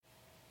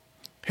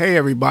Hey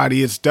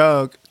everybody, it's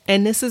Doug.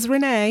 And this is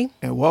Renee.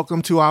 And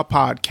welcome to our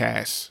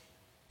podcast,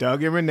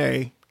 Doug and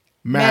Renee,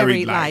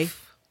 Married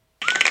Life.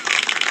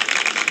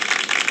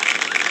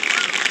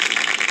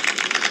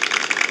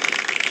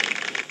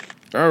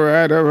 All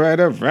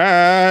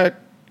right.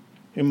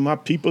 And my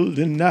people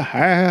in the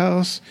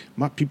house.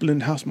 My people in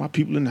the house, my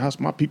people in the house,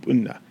 my people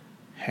in the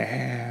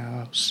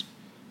house.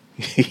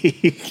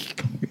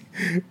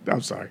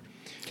 I'm sorry.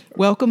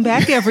 Welcome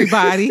back,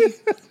 everybody.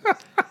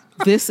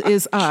 This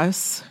is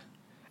us.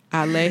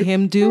 I let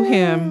him do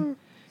him,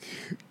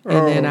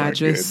 and then I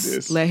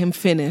just let him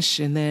finish,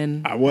 and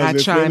then I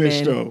chime finished,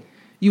 in. Though.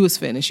 You was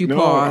finished. You no,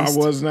 paused. I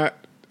was not.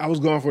 I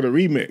was going for the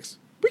remix.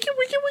 Wiki.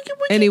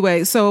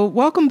 Anyway, so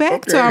welcome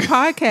back to our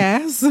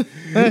podcast.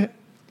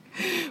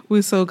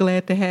 We're so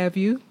glad to have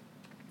you.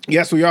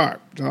 Yes, we are.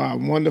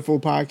 Wonderful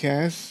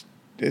podcast.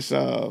 It's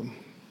Doug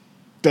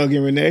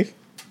and Renee.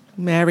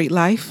 Married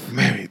Life.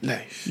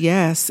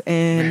 Yes.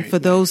 And for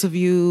those of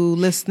you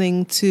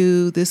listening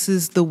to, this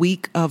is the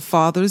week of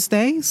Father's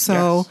Day.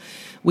 So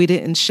we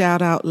didn't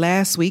shout out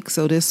last week.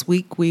 So this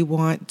week we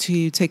want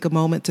to take a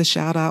moment to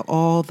shout out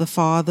all the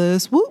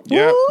fathers. Woo,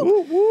 yeah.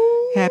 woo.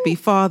 Woo. Happy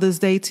Father's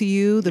Day to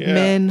you. The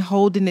men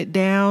holding it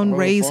down,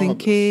 raising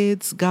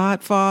kids,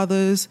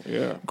 godfathers,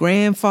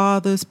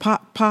 grandfathers,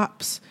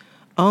 pops.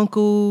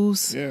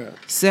 Uncles,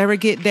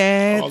 surrogate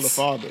dads. All the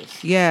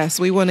fathers. Yes,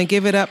 we want to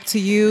give it up to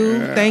you.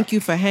 Yeah. Thank you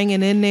for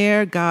hanging in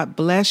there. God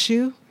bless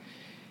you.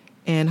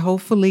 And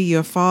hopefully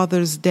your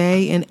Father's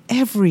Day and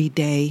every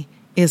day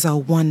is a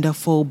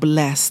wonderful,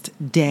 blessed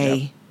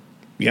day.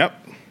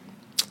 Yep.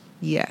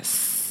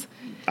 Yes.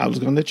 I was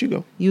going to let you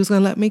go. You was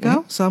going to let me go?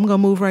 Mm-hmm. So I'm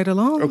going to move right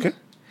along. Okay.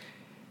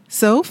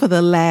 So for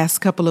the last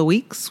couple of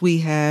weeks, we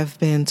have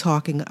been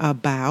talking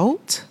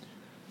about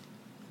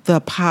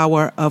the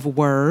power of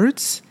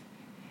words.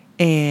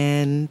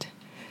 And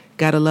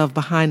gotta love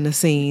behind the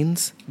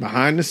scenes.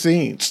 Behind the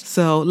scenes.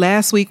 So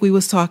last week we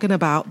was talking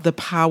about the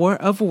power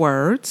of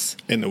words.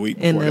 And the week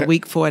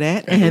before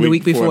that. And the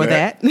week before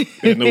that.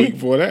 And the week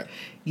before that.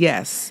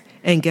 Yes.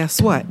 And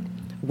guess what?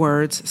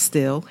 Words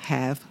still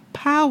have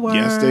power.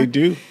 Yes, they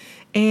do.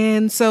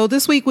 And so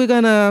this week we're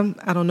gonna,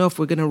 I don't know if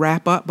we're gonna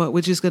wrap up, but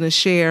we're just gonna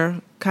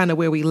share kind of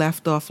where we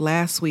left off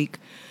last week.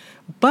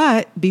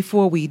 But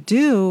before we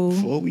do,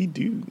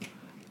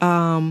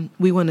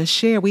 we want to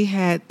share, we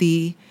had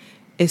the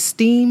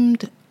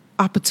esteemed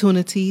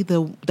opportunity,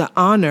 the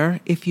honor,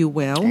 if you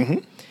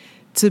will,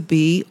 to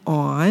be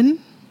on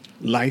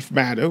Life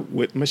Matters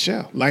with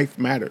Michelle.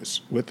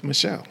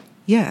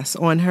 Yes,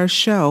 on her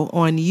show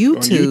on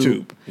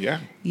YouTube.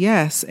 Yeah.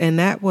 Yes, and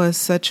that was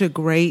such a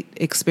great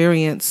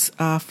experience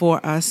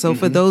for us. So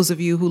for those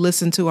of you who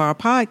listen to our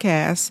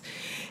podcast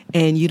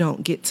and you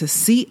don't get to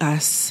see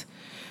us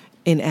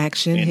in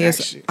action,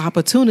 here's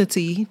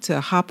opportunity to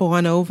hop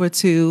on over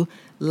to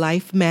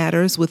Life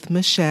Matters with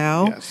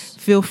Michelle. Yes.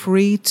 Feel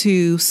free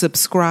to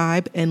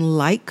subscribe and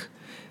like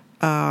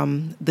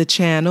the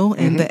channel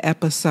and the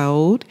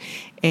episode,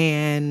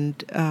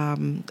 and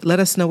let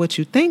us know what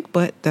you think.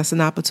 But that's an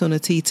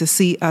opportunity to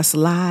see us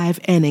live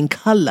and in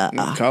color.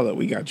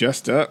 We got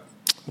dressed up.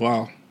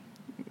 Wow.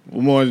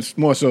 More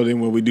so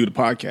than when we do the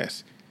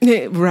podcast.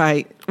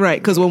 Right.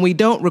 Because when we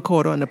don't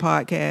record on the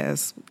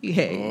podcast,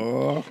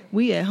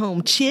 we at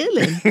home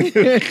chilling.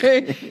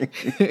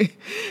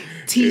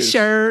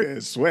 T-shirt,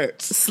 and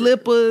sweats,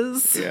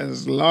 slippers.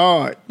 Yes,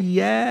 Lord.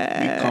 Yes.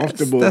 Be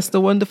comfortable. That's the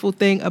wonderful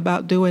thing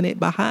about doing it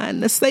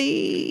behind the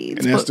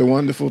scenes. And that's the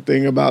wonderful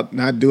thing about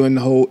not doing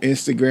the whole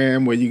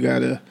Instagram where you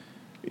gotta,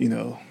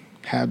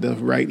 have the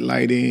right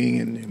lighting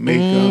and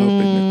makeup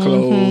and the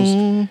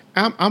clothes.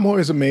 I'm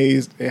always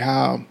amazed at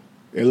how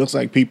it looks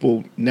like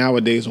people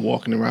nowadays are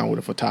walking around with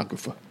a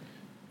photographer.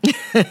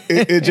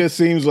 it just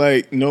seems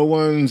like no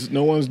one's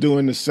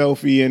doing the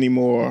selfie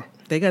anymore.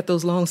 They got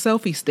those long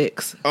selfie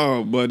sticks.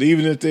 Oh, but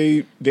even if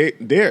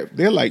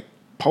they're like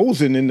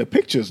posing in the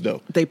pictures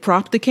though. They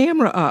prop the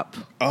camera up.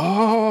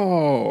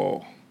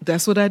 Oh.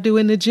 That's what I do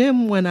in the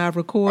gym when I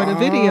record a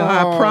video.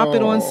 I prop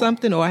it on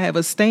something or I have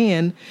a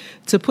stand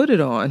to put it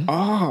on.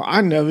 Oh,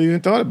 I never even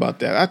thought about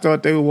that. I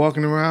thought they were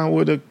walking around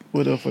with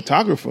a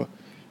photographer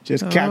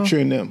just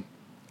capturing them.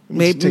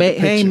 Maybe.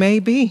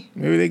 Maybe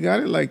they got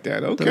it like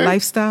that. Okay. The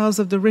lifestyles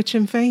of the rich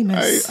and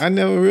famous. I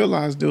never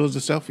realized there was a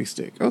selfie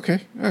stick.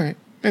 Okay. All right.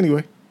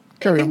 Anyway,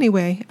 carry on.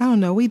 Anyway, I don't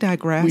know. We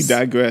digress.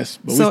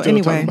 But we're still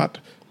talking about the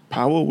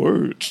power of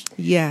words.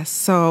 Yes.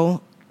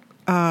 So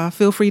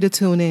feel free to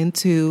tune in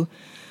to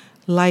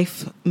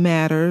Life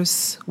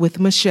Matters with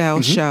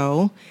Michelle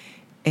show.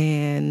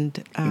 And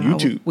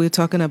YouTube. We're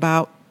talking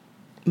about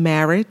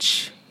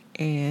marriage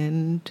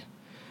and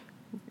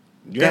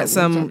got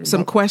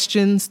some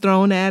questions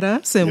thrown at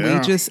us, and we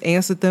just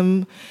answered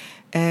them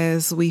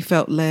as we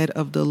felt led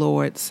of the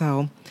Lord.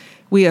 So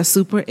we are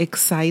super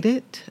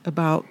excited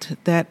about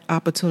that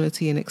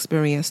opportunity and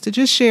experience to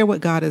just share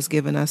what God has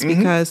given us,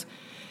 because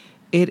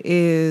it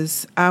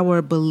is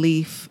our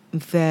belief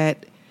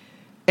that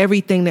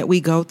everything that we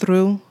go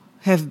through,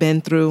 have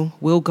been through,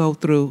 will go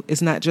through,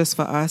 is not just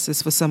for us,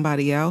 it's for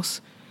somebody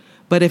else.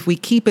 But if we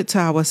keep it to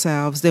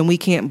ourselves, then we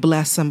can't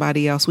bless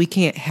somebody else. We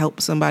can't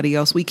help somebody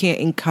else. We can't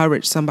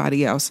encourage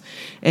somebody else.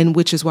 And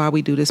which is why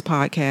we do this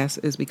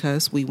podcast, is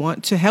because we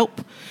want to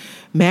help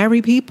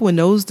married people and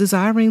those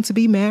desiring to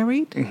be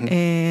married. Mm-hmm.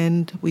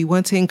 And we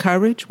want to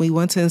encourage. We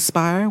want to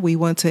inspire. We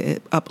want to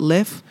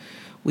uplift.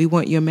 We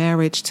want your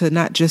marriage to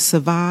not just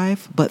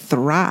survive, but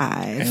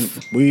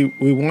thrive. And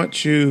we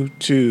want you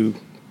to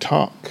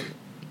talk,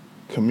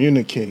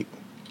 communicate,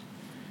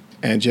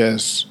 and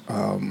just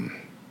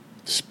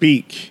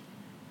speak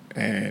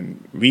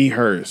and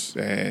rehearse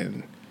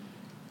and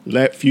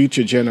let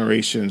future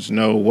generations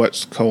know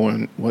what's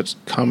coming,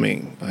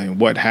 and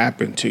what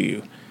happened to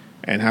you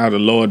and how the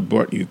Lord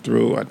brought you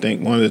through. I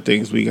think one of the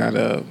things we got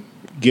to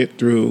get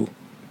through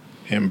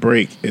and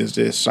break is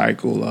this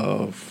cycle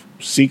of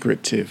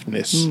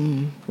secretiveness,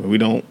 where we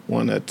don't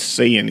want to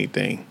say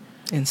anything.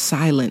 And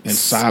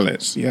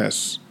silence.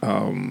 Yes.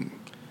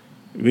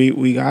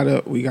 We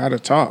gotta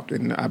talk,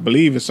 and I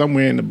believe it's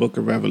somewhere in the book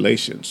of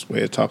Revelations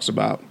where it talks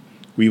about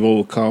we've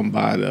overcome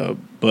by the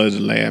blood of the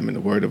Lamb and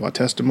the word of our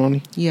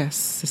testimony.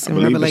 Yes, it's in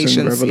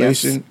Revelations.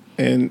 Yes.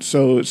 And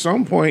so at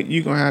some point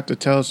you're gonna have to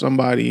tell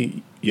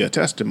somebody your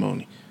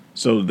testimony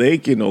so they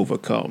can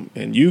overcome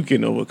and you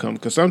can overcome.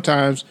 Because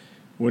sometimes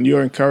when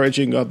you're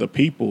encouraging other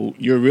people,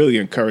 you're really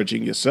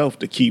encouraging yourself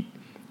to keep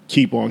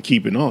on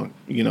keeping on.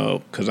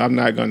 Because I'm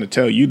not going to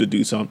tell you to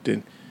do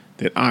something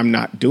that I'm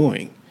not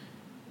doing.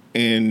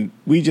 And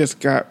we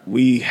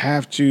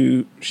have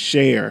to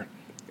share,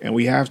 and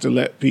we have to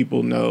let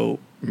people know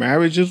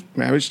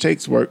marriage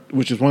takes work,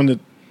 which is one of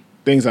the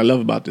things I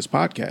love about this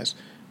podcast,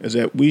 is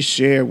that we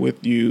share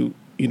with you,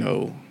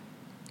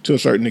 to a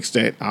certain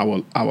extent,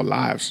 our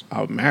lives,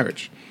 our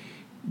marriage.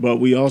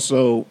 But we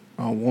also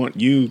want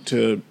you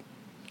to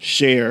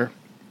share,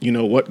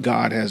 what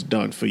God has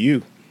done for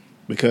you,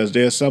 because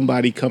there's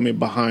somebody coming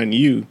behind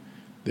you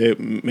that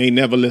may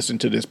never listen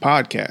to this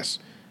podcast.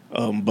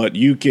 But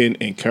you can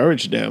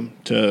encourage them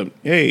to,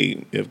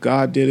 hey, if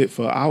God did it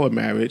for our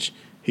marriage,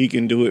 he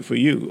can do it for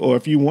you. Or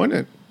if you want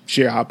to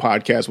share our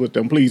podcast with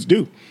them, please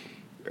do.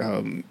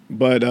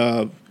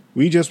 But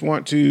we just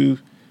want to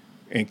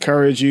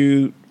encourage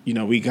you.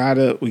 We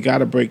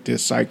gotta break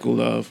this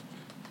cycle of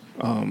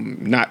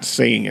not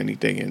saying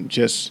anything, and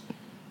just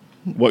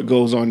what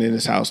goes on in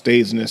this house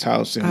stays in this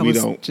house, and we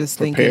don't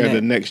prepare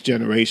the next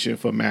generation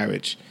for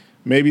marriage.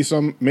 Maybe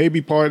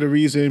part of the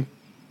reason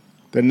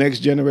the next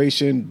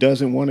generation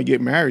doesn't want to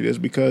get married is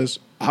because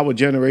our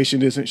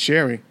generation isn't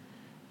sharing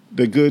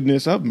the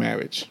goodness of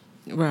marriage.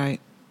 Right.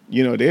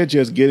 They're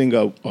just getting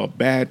a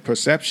bad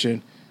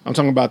perception. I'm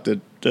talking about the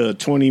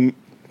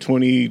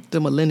 2020, the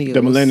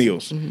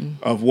millennials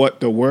mm-hmm. of what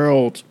the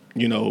world,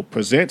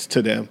 presents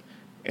to them.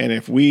 And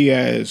if we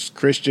as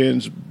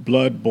Christians,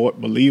 blood-bought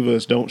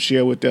believers, don't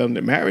share with them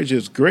that marriage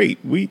is great,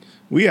 we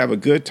have a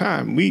good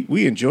time.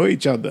 We enjoy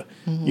each other,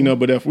 mm-hmm.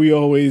 But if we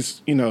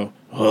always,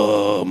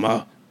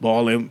 my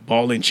ball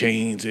and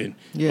chains and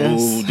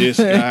this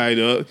guy,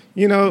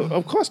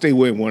 of course they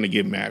wouldn't want to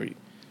get married.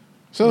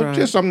 So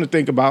just something to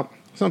think about,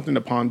 something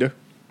to ponder.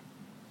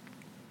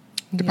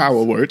 The power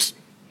of words.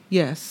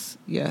 Yes.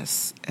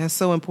 That's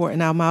so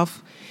important. Our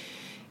mouth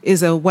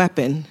is a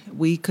weapon.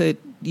 We could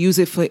use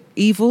it for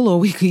evil, or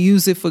we could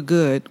use it for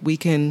good. We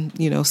can,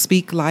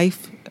 speak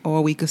life,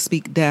 or we could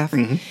speak death.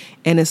 Mm-hmm.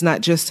 And it's not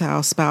just to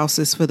our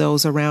spouses, for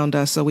those around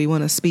us. So we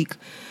want to speak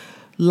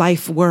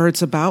life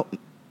words about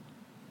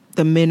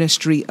the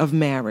ministry of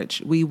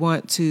marriage. We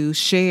want to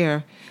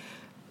share,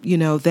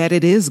 that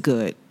it is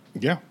good.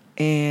 Yeah.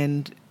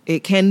 And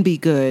it can be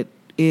good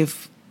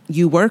if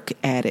you work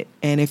at it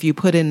and if you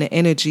put in the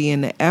energy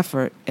and the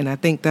effort. And I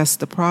think that's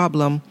the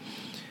problem.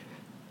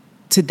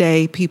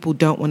 Today, people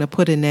don't want to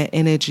put in that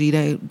energy.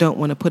 They don't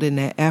want to put in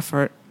that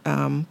effort.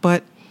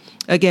 But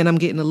again, I'm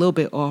getting a little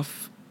bit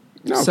off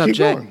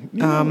subject. Keep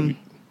going.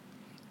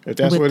 If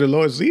that's where the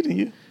Lord's leading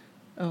you.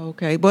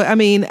 Okay. But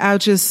I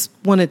just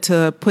wanted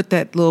to put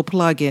that little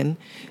plug in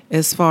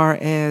as far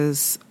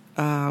as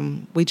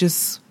we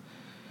just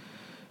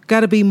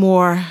got to be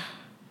more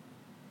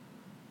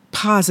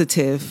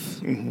positive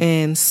mm-hmm.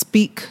 and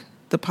speak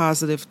the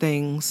positive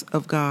things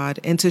of God,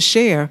 and to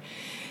share.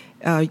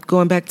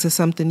 Going back to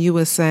something you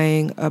were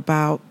saying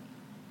about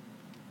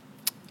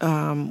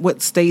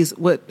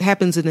what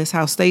happens in this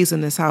house stays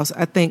in this house.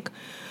 I think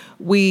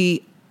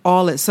we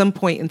all at some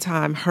point in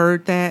time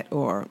heard that,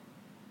 or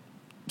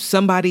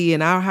somebody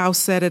in our house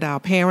said it, our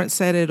parents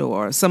said it,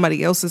 or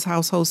somebody else's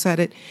household said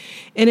it.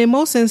 And in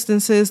most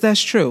instances,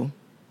 that's true.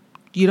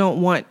 You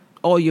don't want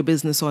all your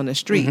business on the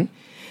street. Mm-hmm.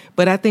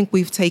 But I think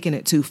we've taken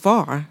it too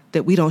far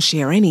that we don't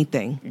share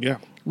anything. Yeah.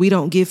 We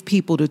don't give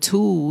people the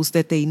tools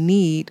that they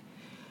need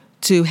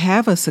to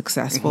have a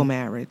successful mm-hmm.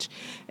 marriage.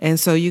 And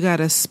so you got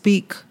to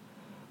speak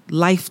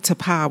life to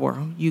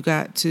power. You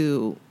got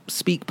to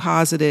speak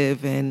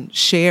positive and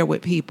share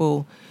with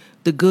people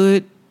the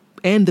good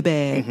and the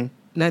bad, mm-hmm.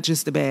 not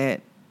just the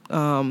bad,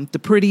 the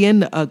pretty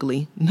and the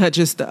ugly, not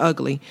just the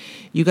ugly.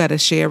 You got to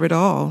share it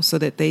all so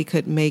that they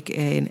could make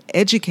an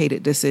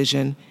educated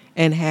decision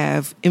and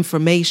have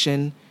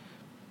information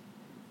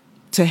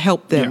to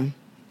help them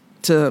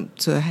to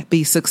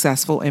be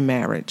successful in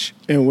marriage.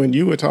 And when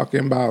you were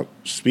talking about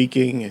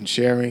speaking and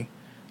sharing,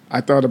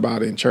 I thought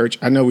about it in church.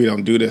 I know we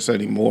don't do this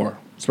anymore,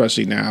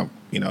 especially now,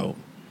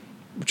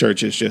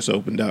 churches just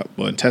opened up.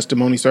 But in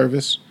testimony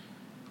service,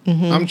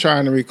 I'm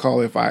trying to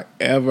recall if I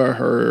ever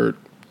heard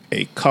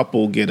a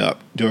couple get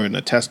up during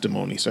a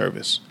testimony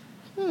service,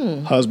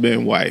 husband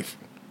and wife,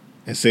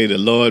 and say the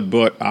Lord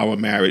brought our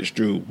marriage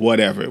through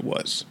whatever it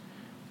was.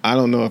 I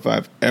don't know if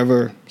I've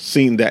ever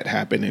seen that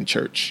happen in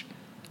church.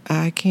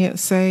 I can't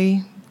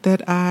say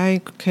that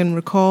I can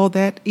recall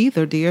that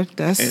either, dear.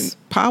 That's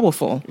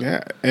powerful.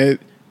 Yeah.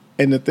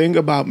 And the thing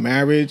about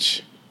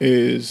marriage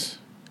is,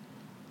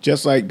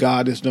 just like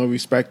God is no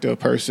respecter of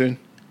person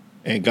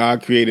and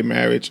God created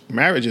marriage,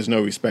 marriage is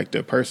no respecter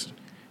of person.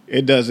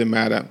 It doesn't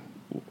matter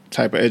what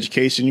type of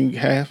education you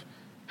have,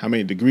 how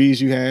many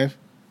degrees you have,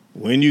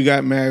 when you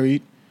got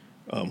married,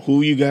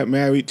 who you got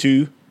married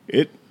to.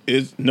 It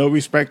is no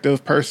respecter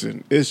of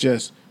person. It's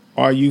just,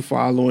 are you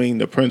following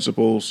the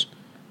principles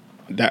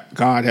that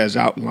God has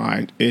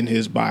outlined in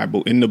his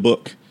Bible, in the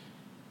book,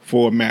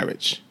 for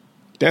marriage?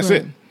 That's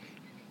it.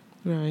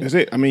 Right. That's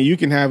it. I mean, you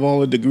can have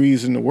all the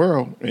degrees in the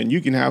world and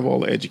you can have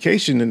all the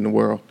education in the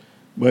world,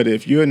 but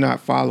if you're not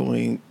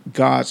following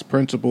God's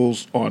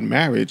principles on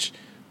marriage,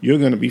 you're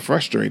going to be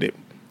frustrated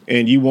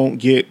and you won't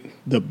get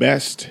the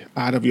best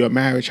out of your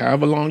marriage,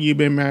 however long you've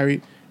been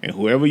married and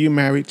whoever you're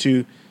married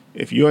to.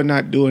 If you're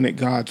not doing it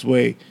God's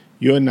way,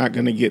 you're not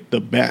going to get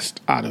the best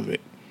out of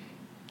it.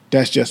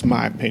 That's just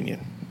my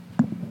opinion.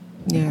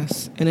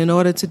 Yes. And in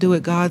order to do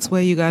it God's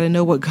way, you got to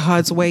know what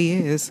God's way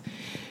is.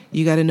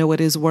 You got to know what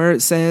his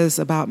word says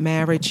about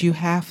marriage. You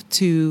have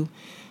to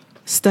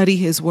study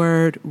his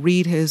word,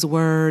 read his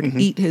word,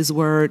 eat his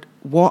word,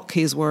 walk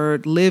his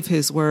word, live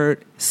his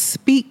word,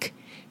 speak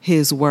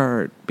his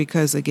word.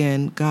 Because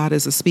again, God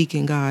is a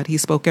speaking God. He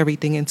spoke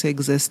everything into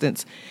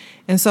existence.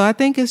 And so I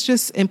think it's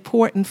just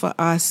important for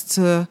us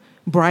to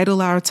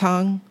bridle our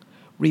tongue,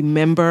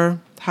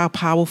 remember how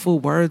powerful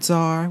words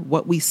are,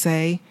 what we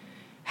say,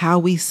 how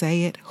we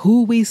say it,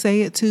 who we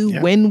say it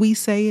to, when we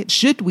say it,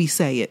 should we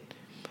say it?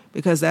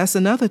 Because that's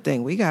another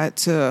thing. We got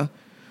to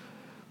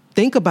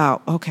think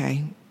about,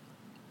 okay,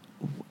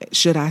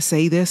 should I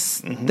say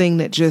this thing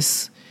that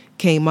just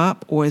came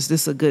up, or is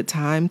this a good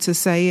time to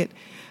say it?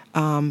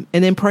 And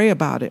then pray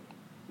about it.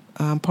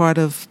 Part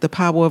of the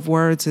power of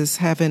words is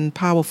having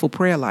powerful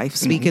prayer life,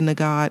 speaking to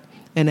God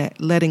and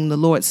letting the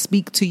Lord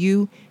speak to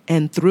you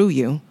and through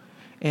you.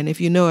 And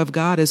if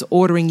God is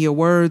ordering your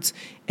words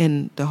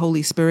and the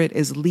Holy Spirit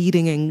is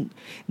leading and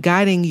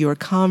guiding your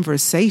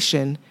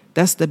conversation,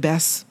 that's the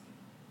best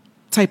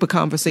type of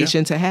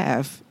conversation to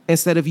have,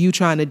 instead of you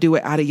trying to do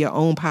it out of your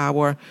own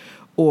power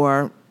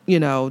or,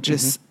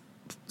 just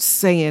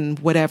saying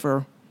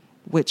whatever,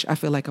 which I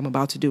feel like I'm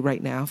about to do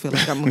right now. I feel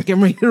like I'm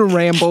getting ready to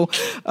ramble.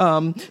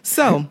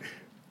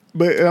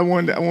 But I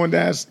wanted to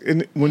ask,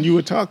 and when you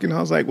were talking, I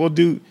was like, well,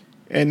 dude,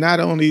 and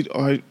not only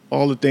are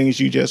all the things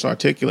you just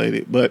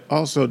articulated, but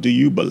also, do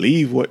you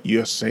believe what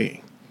you're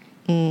saying?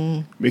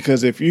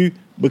 Because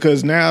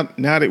now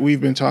that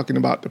we've been talking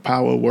about the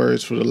power of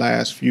words for the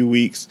last few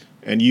weeks,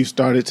 and you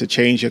started to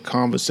change your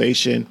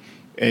conversation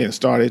and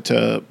started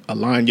to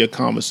align your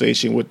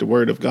conversation with the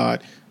word of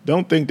God,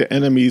 don't think the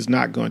enemy is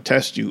not going to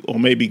test you, or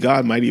maybe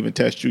God might even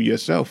test you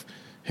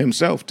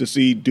himself to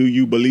see, do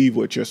you believe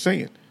what you're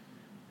saying?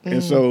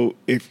 And so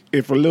if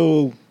a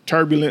little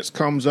turbulence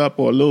comes up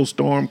or a little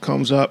storm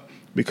comes up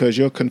because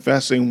you're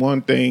confessing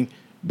one thing,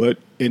 but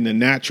in the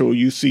natural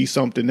you see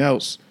something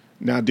else,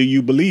 now do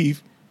you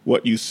believe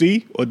what you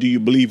see, or do you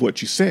believe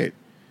what you said?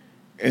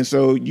 And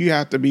so you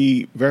have to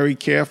be very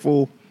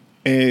careful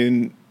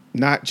and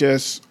not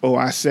just,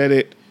 I said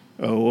it,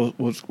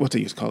 what they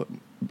used to call it,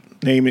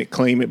 name it,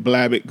 claim it,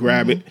 blab it,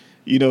 grab it.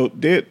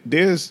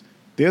 There's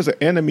an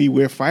enemy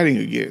we're fighting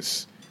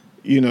against.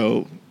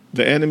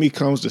 The enemy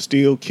comes to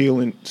steal,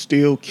 kill,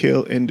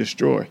 and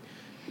destroy.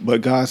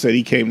 But God said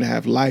he came to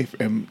have life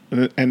and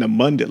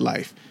abundant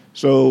life.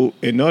 So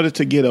in order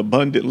to get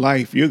abundant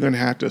life, you're going to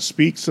have to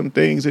speak some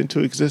things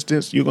into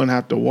existence. You're going to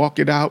have to walk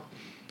it out,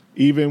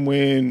 even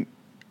when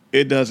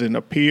it doesn't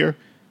appear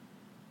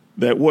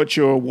that what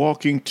you're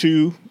walking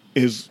to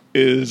is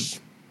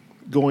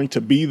going to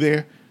be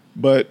there.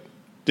 But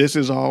this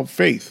is all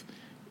faith.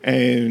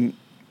 And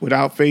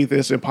without faith,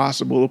 it's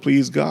impossible to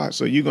please God.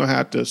 So you're going to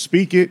have to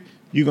speak it.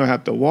 You're going to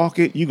have to walk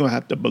it. You're going to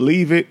have to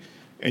believe it.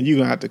 And you're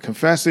going to have to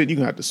confess it. You're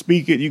going to have to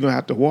speak it. You're going to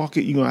have to walk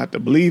it. You're going to have to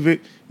believe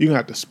it. You're going to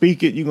have to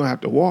speak it. You're going to have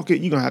to walk it.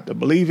 You're going to have to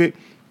believe it.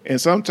 And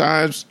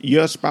sometimes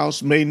your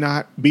spouse may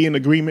not be in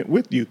agreement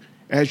with you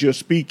as you're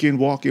speaking,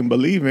 walking,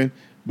 believing.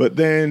 But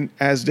then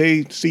as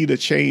they see the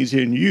change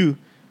in you,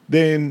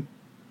 then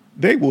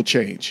they will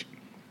change.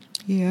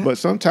 Yeah. But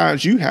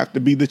sometimes you have to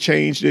be the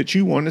change that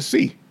you want to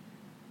see.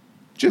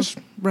 Just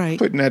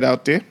putting that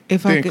out there.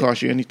 It didn't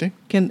cost you anything.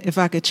 If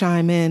I could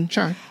chime in.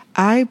 Chime.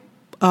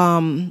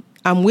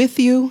 I'm with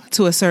you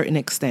to a certain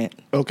extent.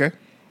 Okay.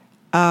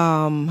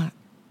 There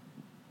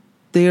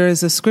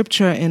is a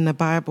scripture in the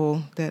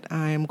Bible that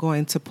I am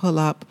going to pull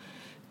up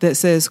that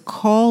says,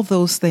 call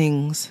those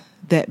things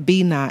that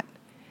be not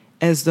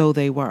as though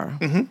they were.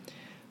 Mm-hmm.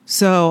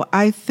 So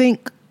I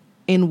think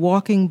in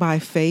walking by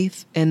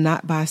faith and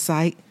not by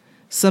sight,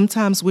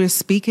 sometimes we're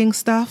speaking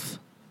stuff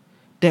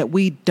that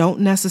we don't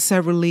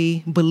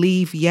necessarily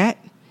believe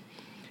yet,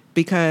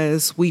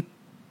 because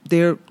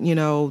the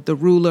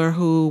ruler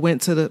who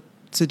went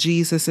to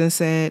Jesus and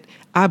said,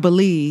 "I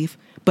believe,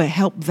 but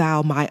help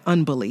thou my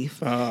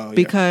unbelief."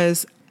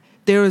 Because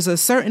there is a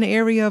certain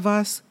area of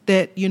us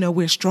that,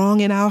 we're strong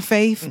in our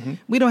faith. Mm-hmm.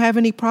 We don't have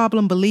any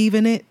problem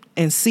believing it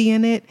and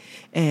seeing it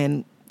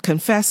and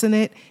confessing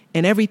it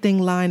and everything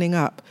lining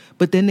up.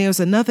 But then there's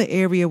another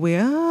area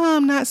where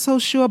I'm not so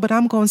sure, but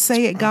I'm going to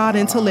say it, God,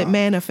 until it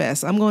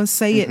manifests. I'm going to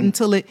say it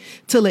until it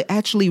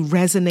actually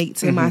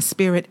resonates in my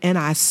spirit and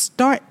I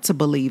start to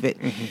believe it.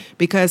 Mm-hmm.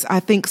 Because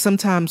I think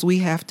sometimes we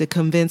have to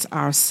convince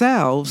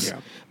ourselves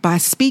by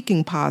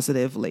speaking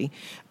positively.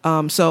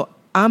 So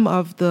I'm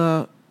of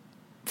the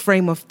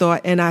frame of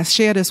thought, and I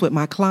share this with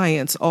my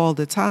clients all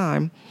the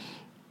time,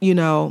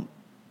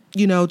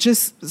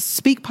 just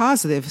speak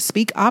positive,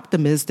 speak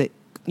optimistic.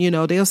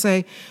 They'll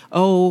say,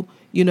 "Oh,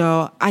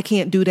 I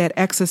can't do that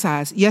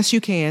exercise." Yes,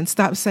 you can.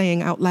 Stop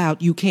saying out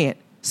loud, "You can't."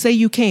 Say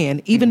you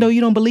can. Even though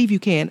you don't believe you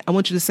can, I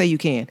want you to say you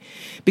can.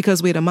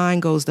 Because where the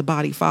mind goes, the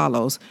body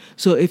follows.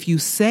 So if you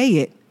say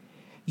it,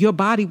 your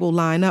body will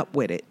line up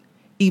with it.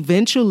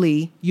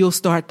 Eventually, you'll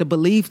start to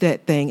believe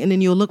that thing. And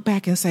then you'll look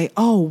back and say,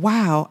 "Oh,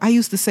 wow, I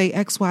used to say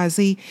X, Y,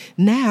 Z.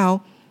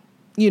 Now,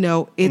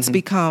 it's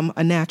become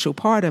a natural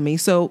part of me."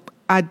 So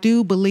I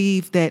do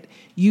believe that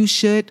you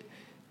should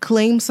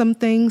claim some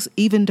things,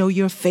 even though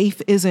your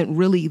faith isn't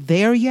really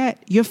there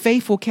yet. Your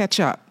faith will catch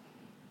up.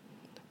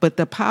 But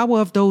the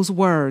power of those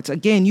words,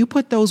 again, you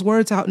put those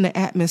words out in the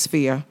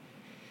atmosphere,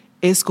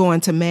 it's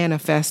going to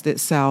manifest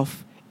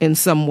itself in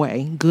some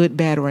way, good,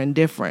 bad, or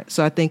indifferent.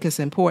 So I think it's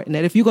important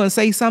that if you're going to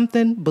say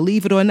something,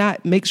 believe it or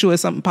not, make sure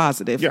it's something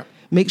positive. Yeah.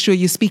 Make sure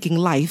you're speaking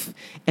life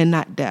and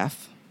not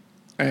death.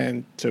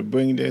 And to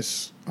bring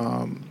this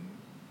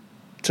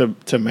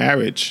to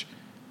marriage,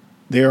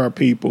 there are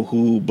people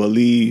who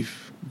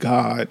believe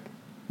God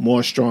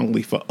more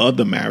strongly for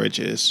other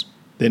marriages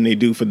than they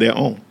do for their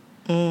own.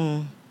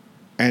 And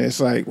it's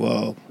like,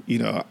 well,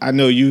 I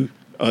know you,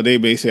 they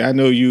may say, "I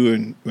know you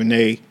and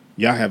Renee,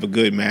 y'all have a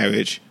good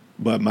marriage,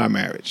 but my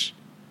marriage."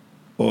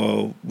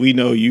 Or, "We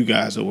know you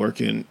guys are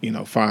working,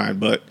 fine,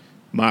 but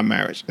my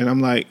marriage." And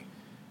I'm like,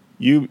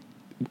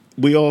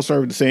 we all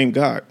serve the same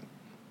God.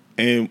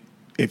 And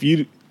if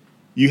you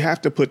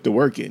have to put the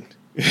work in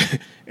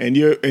and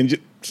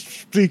just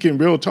speaking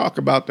real talk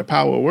about the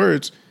power of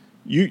words,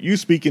 you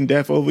speaking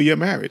death over your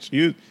marriage.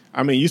 You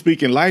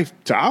speaking life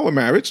to our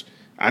marriage.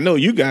 I know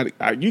you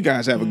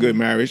guys have a good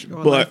marriage,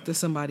 or but life to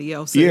somebody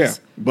else's. Yeah,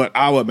 but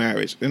our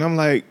marriage. And I'm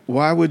like,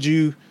 why would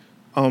you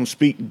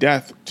speak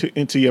death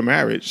into your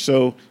marriage?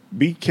 So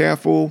be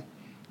careful.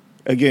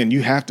 Again,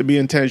 you have to be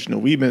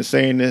intentional. We've been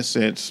saying this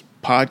since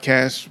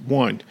podcast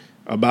 1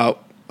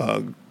 about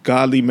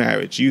godly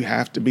marriage. You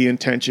have to be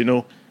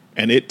intentional,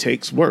 and it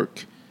takes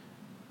work.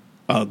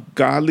 A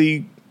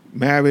godly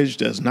marriage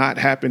does not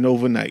happen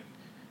overnight,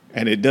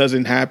 and it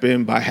doesn't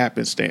happen by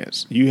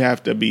happenstance. You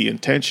have to be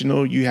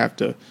intentional. You have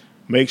to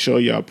make sure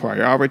your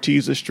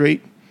priorities are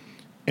straight,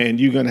 and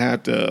you're going to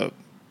have to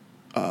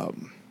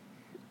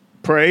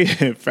pray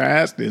and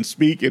fast and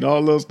speak and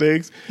all those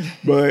things.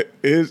 But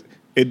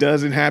it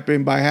doesn't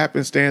happen by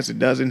happenstance. It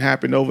doesn't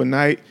happen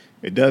overnight.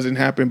 It doesn't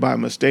happen by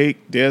mistake.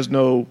 There's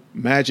no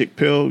magic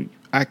pill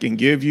I can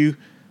give you,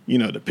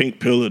 the pink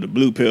pill or the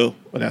blue pill.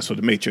 Well, that's for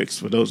the Matrix,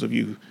 for those of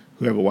you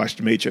who ever watched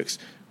the Matrix.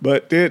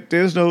 But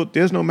there's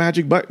no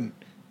magic button.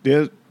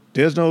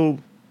 There's no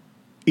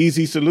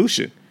easy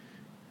solution.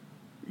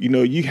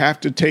 You have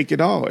to take it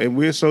all. And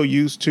we're so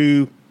used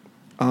to,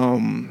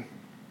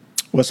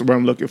 what's the word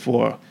I'm looking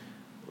for?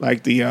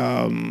 Like the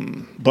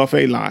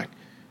buffet line.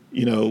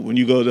 When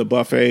you go to the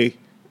buffet,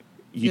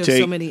 you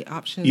take so many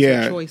options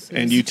and choices.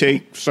 And you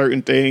take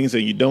certain things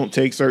and you don't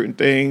take certain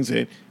things.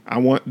 And I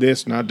want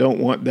this and I don't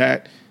want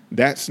that.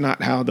 That's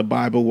not how the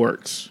Bible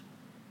works.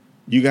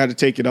 You got to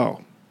take it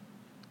all.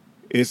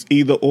 It's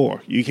either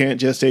or. You can't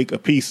just take a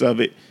piece of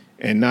it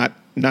and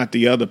not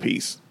the other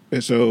piece.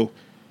 And so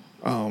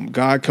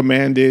God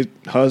commanded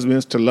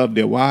husbands to love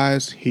their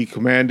wives. He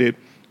commanded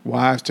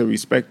wives to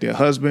respect their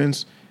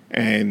husbands.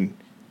 And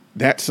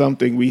that's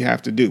something we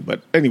have to do.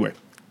 But anyway,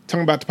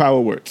 talking about the power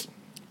of words.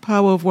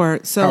 Power of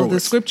words. So the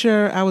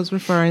scripture I was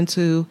referring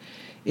to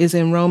is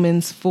in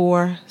Romans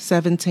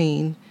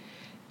 4:17.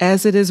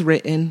 "As it is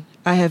written,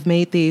 I have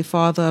made thee a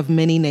father of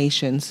many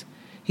nations."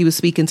 He was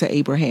speaking to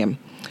Abraham.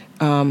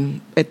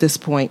 At this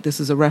point, this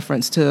is a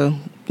reference to,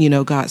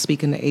 God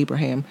speaking to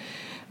Abraham.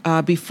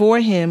 "Before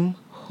him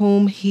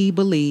whom he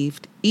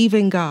believed,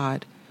 even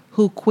God,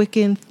 who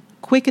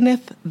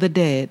quickeneth the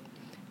dead,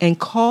 and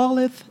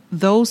calleth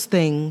those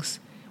things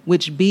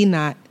which be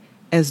not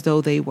as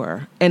though they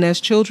were." And as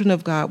children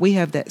of God, we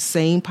have that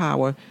same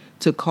power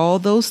to call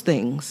those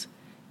things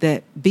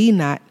that be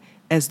not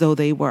as though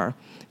they were.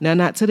 Now,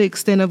 not to the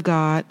extent of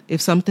God,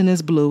 if something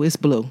is blue, it's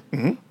blue.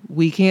 Mm-hmm.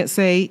 We can't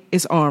say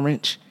it's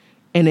orange,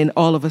 and then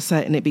all of a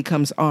sudden it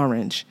becomes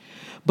orange.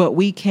 but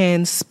we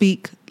can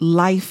speak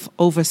life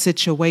over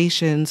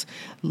situations,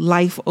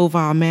 life over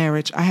our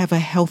marriage. I have a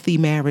healthy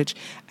marriage.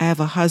 I have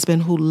a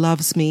husband who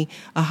loves me,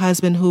 a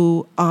husband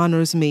who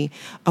honors me,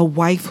 a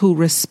wife who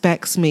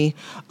respects me,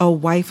 a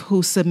wife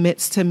who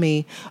submits to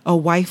me, a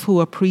wife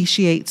who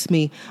appreciates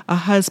me, a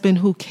husband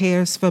who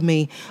cares for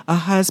me, a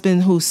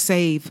husband who's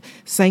saved,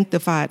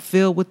 sanctified,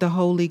 filled with the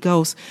Holy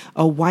Ghost,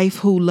 a wife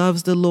who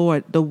loves the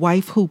Lord, the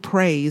wife who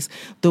prays,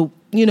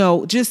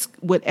 just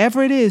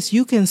whatever it is,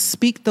 you can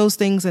speak those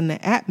things in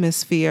the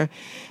atmosphere,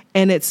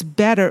 and it's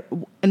better.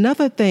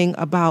 Another thing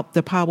about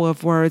the power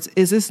of words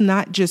is it's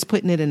not just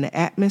putting it in the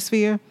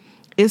atmosphere.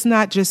 It's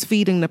not just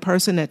feeding the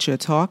person that you're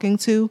talking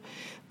to.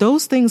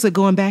 Those things are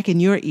going back in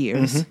your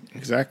ears. Mm-hmm.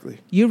 Exactly.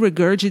 You're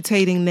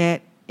regurgitating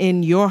that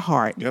in your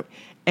heart. Yep.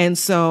 And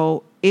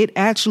so it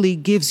actually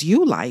gives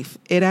you life.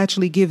 It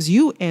actually gives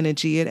you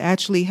energy. It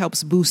actually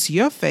helps boost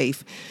your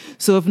faith.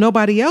 So if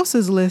nobody else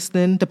is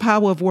listening, the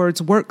power of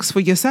words works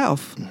for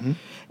yourself,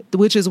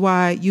 which is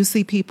why you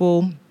see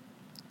people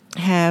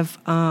have,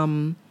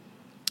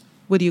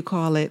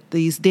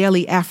 these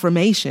daily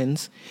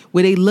affirmations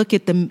where they look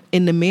at them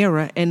in the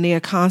mirror and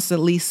they're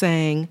constantly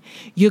saying,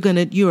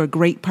 you're a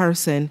great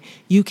person.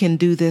 You can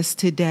do this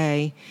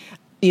today.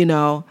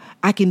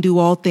 I can do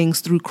all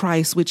things through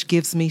Christ, which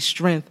gives me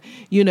strength.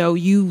 You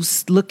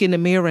look in the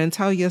mirror and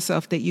tell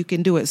yourself that you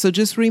can do it. So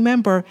just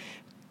remember,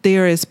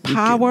 there is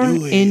power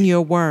in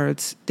your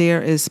words.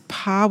 There is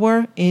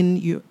power in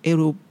you. It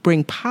will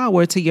bring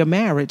power to your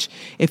marriage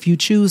if you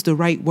choose the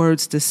right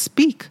words to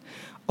speak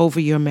over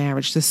your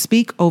marriage, to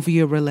speak over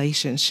your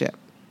relationship.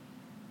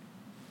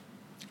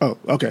 Oh,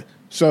 okay.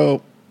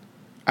 So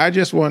I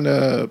just want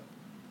to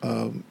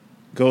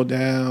go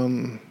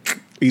down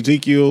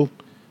Ezekiel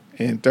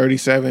in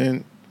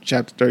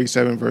chapter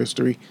 37, verse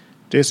 3.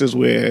 This is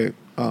where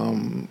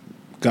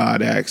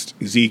God asked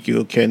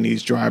Ezekiel, can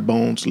these dry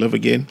bones live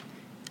again?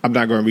 I'm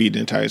not going to read the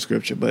entire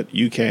scripture, but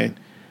you can.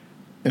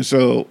 And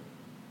so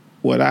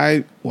what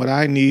I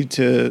need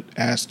to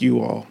ask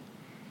you all,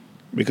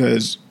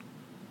 because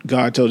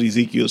God told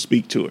Ezekiel to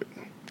speak to it.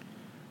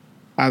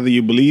 Either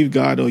you believe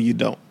God or you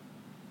don't.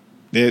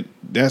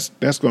 That's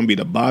going to be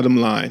the bottom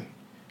line.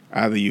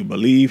 Either you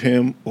believe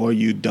him or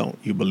you don't.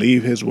 You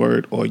believe his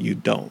word or you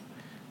don't.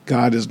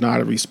 God is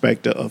not a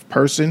respecter of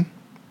person.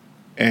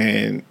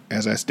 And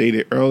as I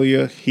stated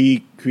earlier,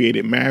 he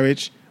created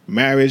marriage.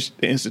 Marriage,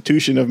 the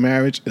institution of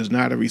marriage, is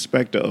not a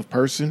respecter of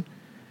person.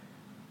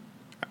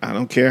 I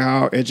don't care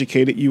how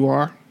educated you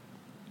are,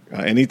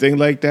 anything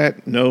like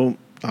that. No,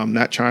 I'm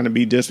not trying to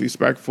be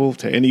disrespectful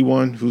to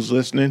anyone who's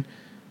listening,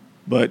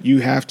 but you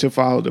have to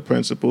follow the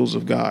principles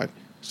of God.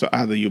 So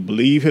either you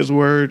believe his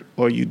word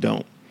or you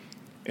don't.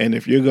 And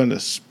if you're going to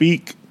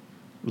speak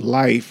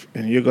life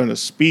and you're going to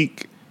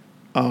speak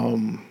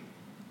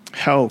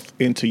health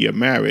into your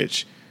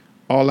marriage,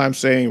 all I'm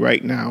saying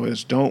right now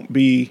is don't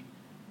be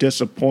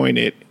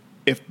disappointed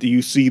if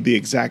you see the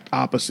exact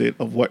opposite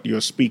of what you're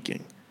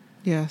speaking.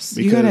 Yes,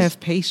 you got to have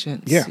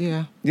patience.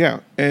 Yeah.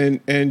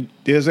 And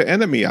there's an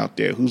enemy out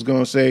there who's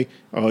going to say,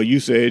 oh, you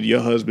said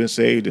your husband's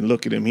saved and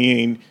look at him. He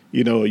ain't,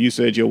 you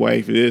said your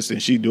wife is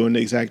and she's doing the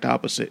exact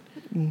opposite.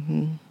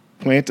 Mm-hmm.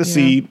 Plant the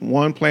seed,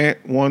 one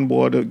plant, one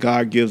water,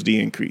 God gives the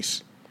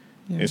increase.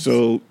 Yes. And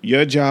so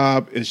your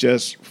job is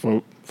just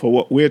for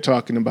what we're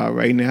talking about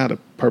right now, the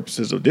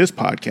purposes of this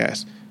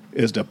podcast,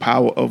 is the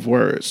power of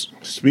words.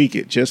 Speak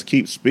it. Just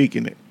keep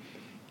speaking it.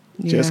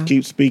 Yeah. Just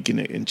keep speaking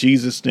it in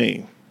Jesus'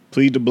 name.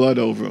 Plead the blood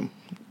over them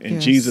in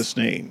Jesus'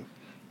 name.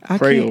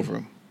 Pray over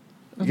them.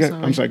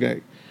 I'm sorry, go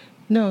ahead.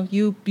 No,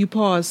 you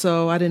paused,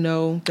 so I didn't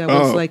know that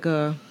was like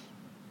a...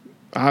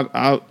 I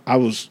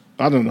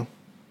don't know.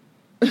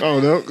 Oh,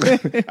 no.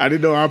 I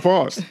didn't know I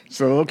paused.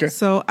 So, okay.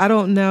 So I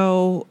don't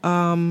know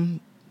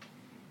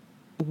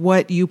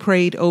what you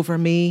prayed over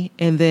me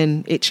and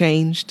then it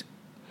changed.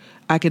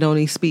 I can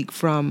only speak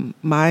from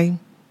my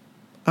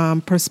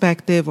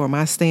perspective or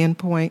my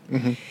standpoint.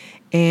 Mm-hmm.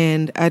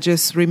 And I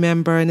just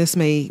remember, and this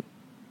may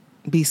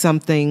be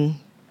something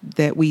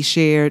that we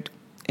shared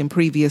in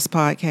previous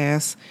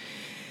podcasts,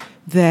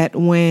 that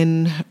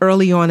when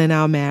early on in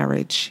our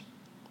marriage,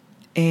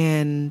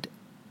 and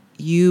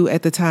you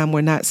at the time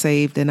were not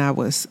saved and I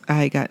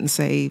had gotten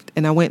saved,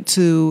 and I went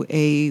to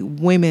a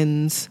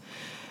women's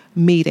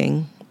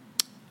meeting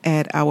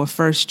at our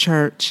first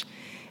church,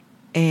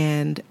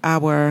 and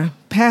our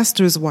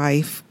pastor's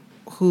wife,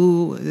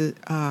 who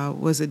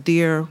was a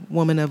dear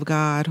woman of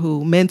God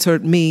who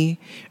mentored me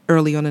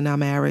early on in our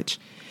marriage,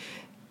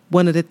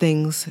 one of the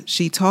things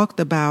she talked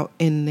about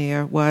in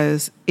there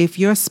was, if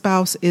your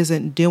spouse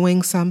isn't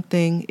doing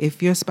something,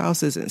 if your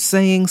spouse isn't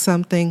saying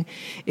something,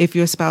 if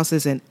your spouse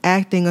isn't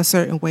acting a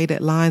certain way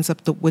that lines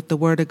up with the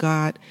word of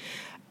God,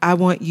 I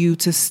want you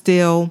to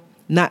still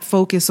not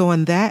focus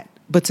on that,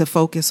 but to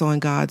focus on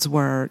God's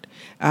word.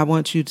 I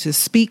want you to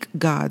speak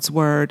God's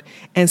word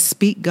and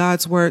speak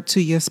God's word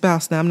to your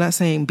spouse. Now, I'm not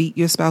saying beat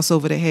your spouse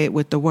over the head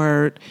with the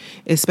word,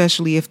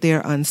 especially if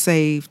they're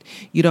unsaved.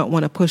 You don't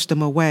want to push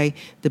them away.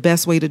 The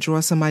best way to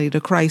draw somebody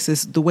to Christ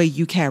is the way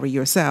you carry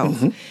yourself.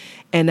 Mm-hmm.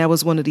 And that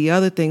was one of the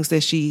other things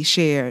that she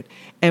shared.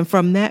 And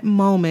from that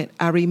moment,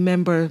 I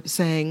remember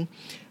saying,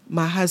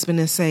 my husband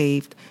is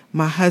saved.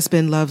 My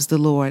husband loves the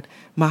Lord.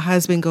 My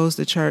husband goes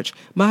to church.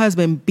 My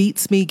husband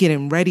beats me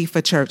getting ready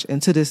for church.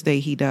 And to this day,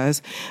 he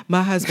does.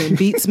 My husband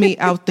beats me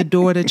out the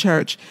door to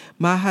church.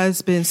 My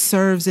husband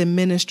serves in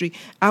ministry.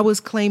 I was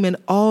claiming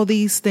all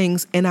these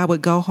things, and I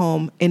would go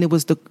home, and it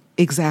was the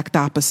exact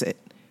opposite.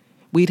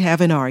 We'd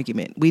have an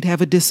argument. We'd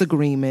have a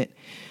disagreement.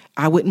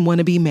 I wouldn't want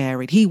to be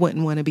married. He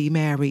wouldn't want to be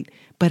married.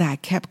 But I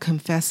kept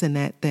confessing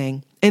that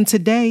thing. And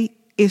today,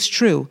 it's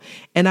true.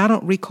 And I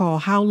don't recall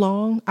how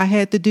long I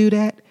had to do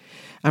that.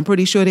 I'm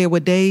pretty sure there were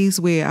days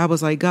where I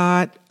was like,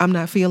 God, I'm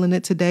not feeling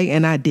it today.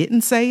 And I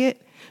didn't say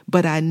it.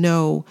 But I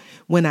know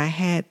when I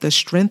had the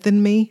strength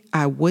in me,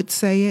 I would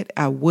say it.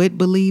 I would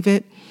believe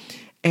it.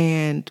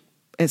 And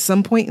at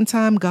some point in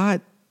time, God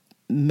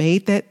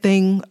made that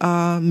thing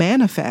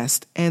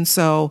manifest. And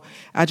so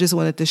I just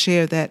wanted to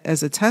share that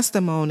as a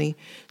testimony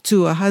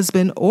to a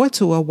husband or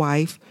to a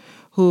wife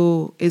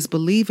who is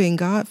believing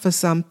God for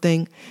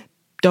something.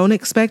 Don't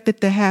expect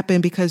it to happen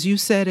because you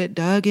said it.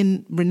 Doug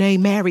and Renee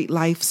Married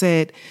Life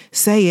said,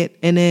 say it,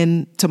 and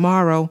then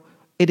tomorrow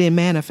it didn't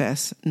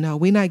manifest. No,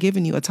 we're not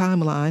giving you a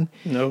timeline.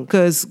 No.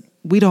 Because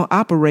we don't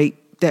operate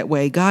that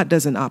way. God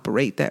doesn't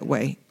operate that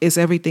way.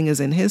 Everything is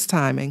in his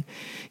timing.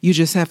 You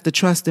just have to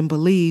trust and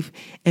believe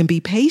and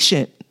be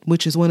patient,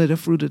 which is one of the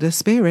fruit of the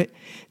Spirit,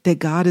 that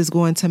God is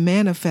going to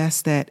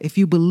manifest that. If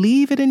you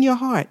believe it in your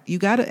heart, you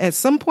got to, at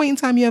some point in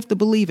time, you have to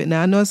believe it.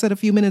 Now, I know I said a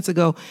few minutes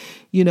ago,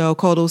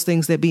 call those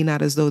things that be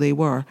not as though they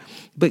were,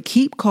 but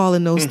keep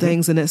calling those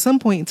things. And at some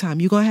point in time,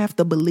 you're going to have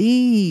to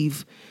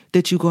believe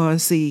that you're going to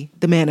see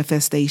the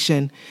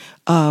manifestation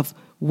of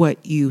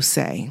what you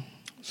say.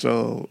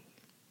 So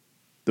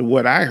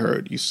what I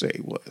heard you say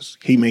was,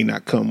 he may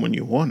not come when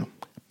you want him,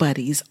 but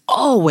he's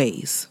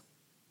always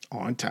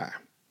on time.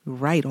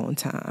 Right on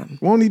time.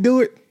 Won't he do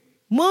it?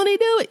 Won't he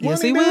do it?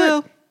 Yes, he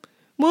will.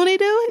 Won't he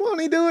do it?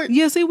 Won't he do it?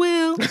 Yes, he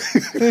will.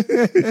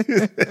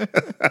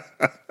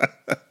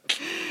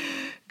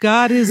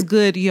 God is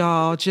good,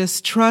 y'all.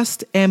 Just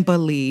trust and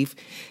believe.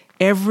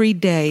 Every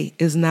day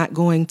is not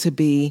going to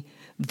be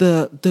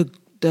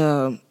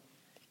the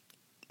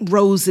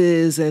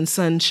roses and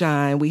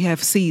sunshine. We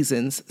have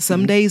seasons.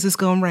 Some days it's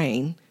going to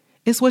rain.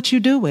 It's what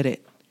you do with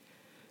it.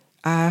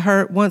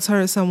 I once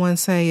heard someone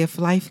say, if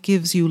life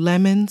gives you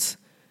lemons,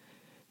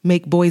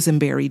 make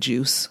boysenberry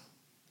juice.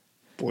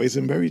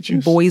 Boysenberry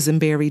juice?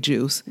 Boysenberry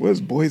juice.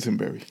 What's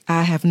boysenberry?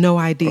 I have no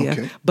idea,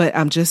 okay. But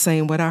I'm just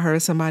saying what I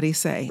heard somebody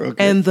say.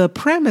 Okay. And the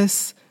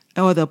premise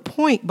or the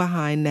point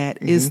behind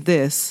that is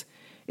this.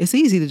 It's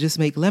easy to just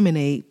make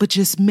lemonade, but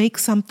just make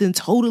something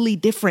totally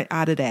different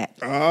out of that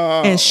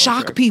and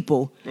shock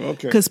people.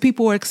 Because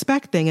people are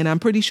expecting, and I'm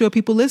pretty sure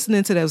people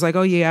listening to that was like,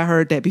 oh yeah, I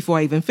heard that before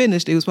I even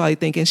finished. They was probably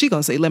thinking, she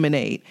gonna say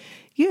lemonade.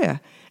 Yeah.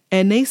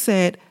 And they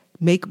said,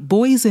 make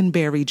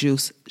boysenberry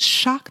juice.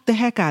 Shock the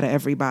heck out of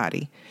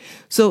everybody.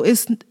 So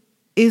it's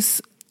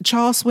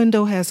Charles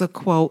Swindoll has a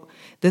quote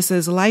that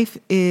says, life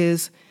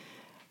is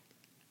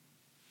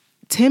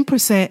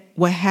 10%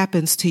 what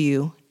happens to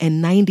you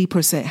and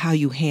 90% how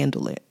you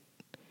handle it.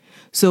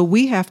 So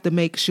we have to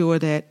make sure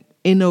that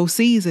in those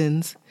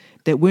seasons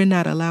that we're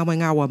not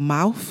allowing our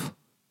mouth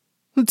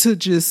to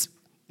just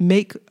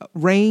make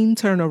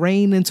turn a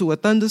rain into a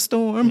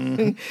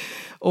thunderstorm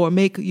or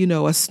make,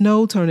 a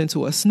snow turn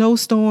into a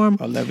snowstorm.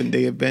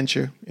 11-day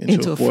adventure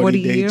into a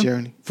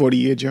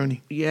 40-year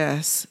journey.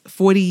 Yes,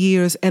 40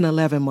 years and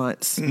 11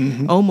 months,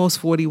 almost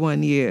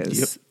 41 years.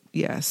 Yep.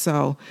 Yeah,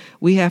 so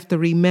we have to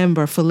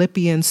remember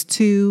Philippians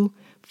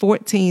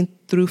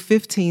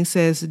 2:14-15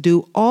 says,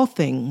 do all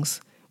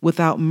things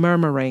without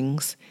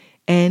murmurings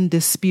and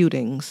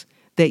disputings,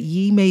 that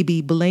ye may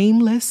be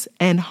blameless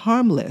and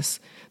harmless,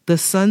 the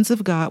sons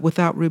of God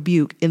without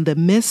rebuke, in the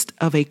midst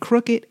of a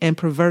crooked and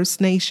perverse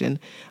nation,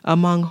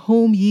 among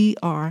whom ye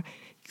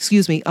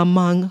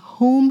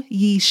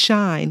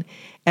shine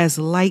as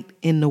light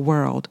in the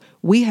world.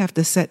 We have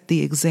to set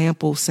the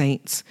example,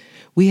 saints.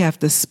 We have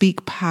to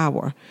speak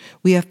power.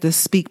 We have to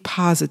speak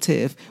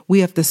positive. We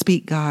have to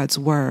speak God's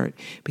word,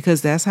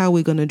 because that's how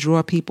we're going to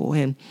draw people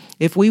in.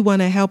 If we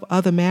want to help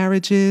other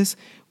marriages,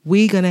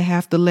 we're going to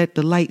have to let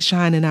the light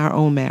shine in our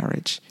own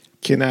marriage.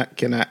 Can I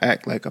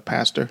act like a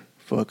pastor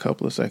for a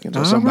couple of seconds,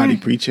 or somebody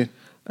preaching?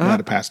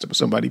 Not a pastor, but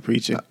somebody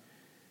preaching.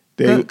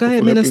 Go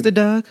ahead, Minister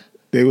Doug.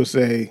 They will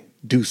say,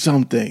 do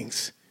some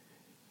things.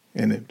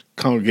 And the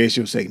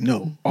congregation will say,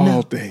 no,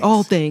 all things.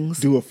 All things.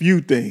 Do a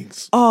few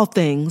things. All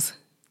things.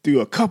 Do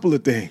a couple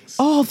of things.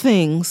 All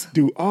things.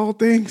 Do all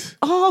things?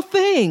 All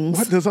things.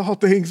 What does all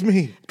things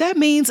mean? That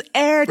means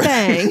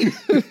everything.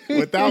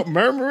 Without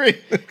murmuring.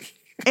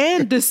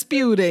 And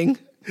disputing.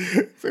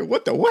 Say,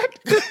 what the what?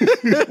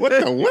 What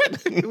the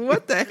what?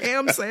 What the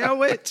ham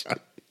sandwich?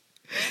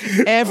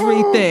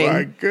 Everything. Oh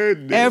my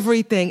goodness.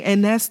 Everything.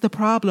 And that's the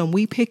problem.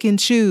 We pick and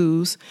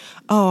choose.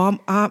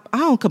 I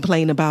don't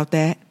complain about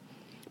that,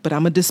 but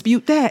I'm going to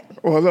dispute that.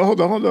 Oh,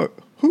 hold on.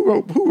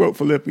 Who wrote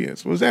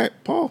Philippians? Was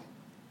that Paul?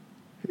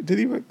 Did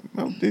he write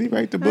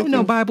the book? I'm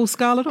no Bible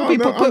scholar.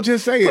 Don't I'm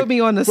just saying. Put me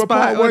on the but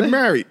spot. Paul wasn't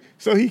married,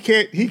 so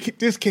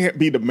this can't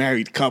be the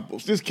married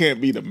couples. This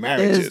can't be the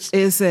marriages.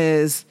 It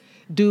says,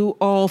 do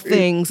all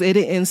things. It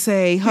didn't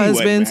say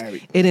husbands.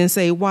 It didn't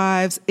say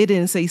wives. It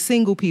didn't say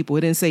single people.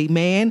 It didn't say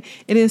man.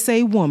 It didn't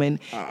say woman.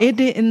 It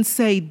didn't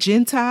say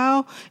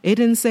Gentile. It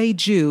didn't say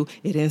Jew.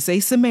 It didn't say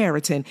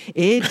Samaritan.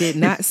 It did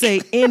not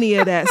say any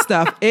of that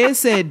stuff. It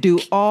said, do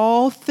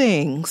all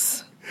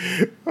things.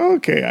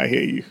 Okay, I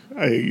hear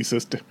you,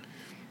 sister.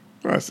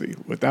 I see.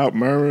 Without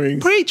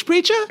murmurings. Preach,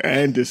 preacher.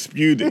 And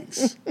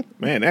disputings.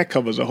 Man, that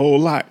covers a whole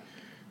lot.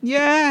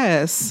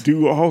 Yes.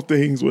 Do all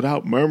things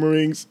without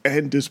murmurings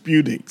and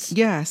disputings.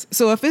 Yes.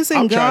 So if it's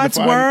in God's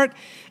word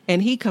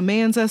and he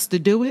commands us to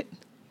do it,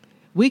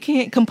 we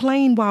can't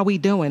complain while we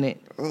doing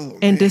it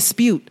and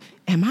dispute.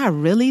 Am I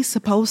really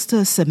supposed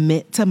to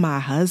submit to my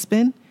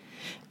husband?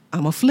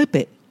 I'm going to flip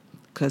it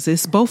because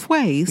it's both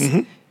ways.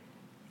 Mm-hmm.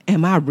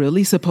 Am I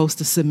really supposed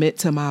to submit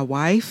to my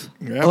wife?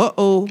 Yep.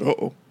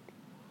 Uh-oh.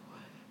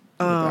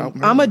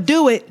 I'm going to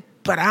do it,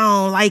 but I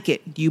don't like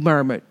it. You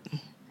murmured.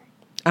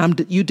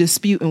 You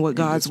disputing what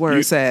God's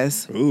word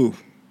says. Ooh.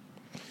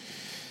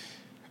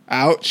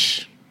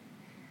 Ouch.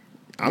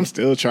 I'm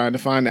still trying to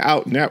find the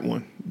out in that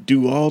one.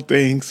 Do all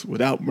things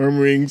without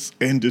murmurings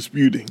and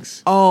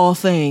disputings. All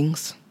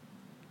things.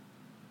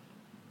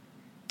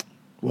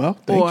 Well,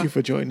 thank you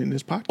for joining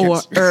this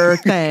podcast. Or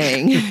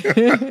thing.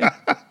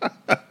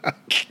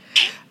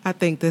 I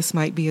think this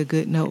might be a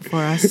good note for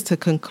us to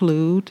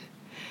conclude.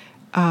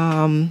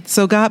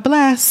 So God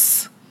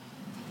bless.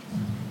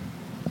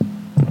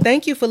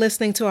 Thank you for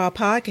listening to our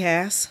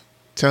podcast.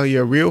 Tell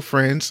your real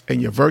friends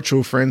and your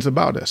virtual friends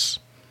about us.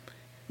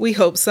 We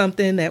hope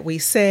something that we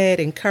said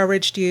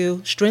encouraged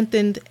you,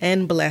 strengthened,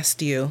 and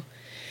blessed you.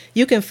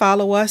 You can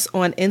follow us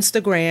on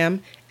Instagram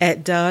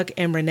at Doug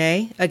and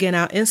Renee. Again,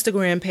 our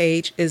Instagram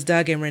page is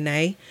Doug and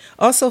Renee.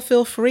 Also,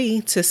 feel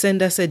free to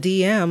send us a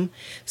DM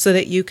so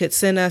that you could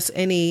send us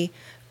any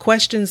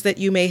questions that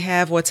you may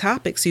have or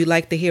topics you'd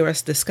like to hear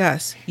us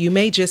discuss. You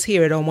may just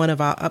hear it on one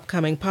of our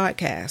upcoming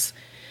podcasts.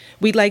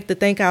 We'd like to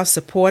thank our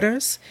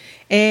supporters.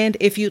 And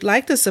if you'd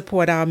like to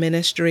support our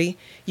ministry,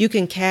 you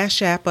can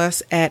Cash App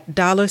us at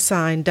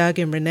 $ Doug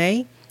and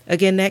Renee.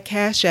 Again, that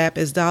Cash App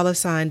is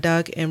 $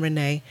 Doug and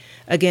Renee.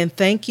 Again,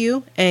 thank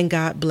you and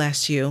God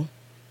bless you.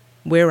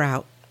 We're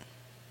out.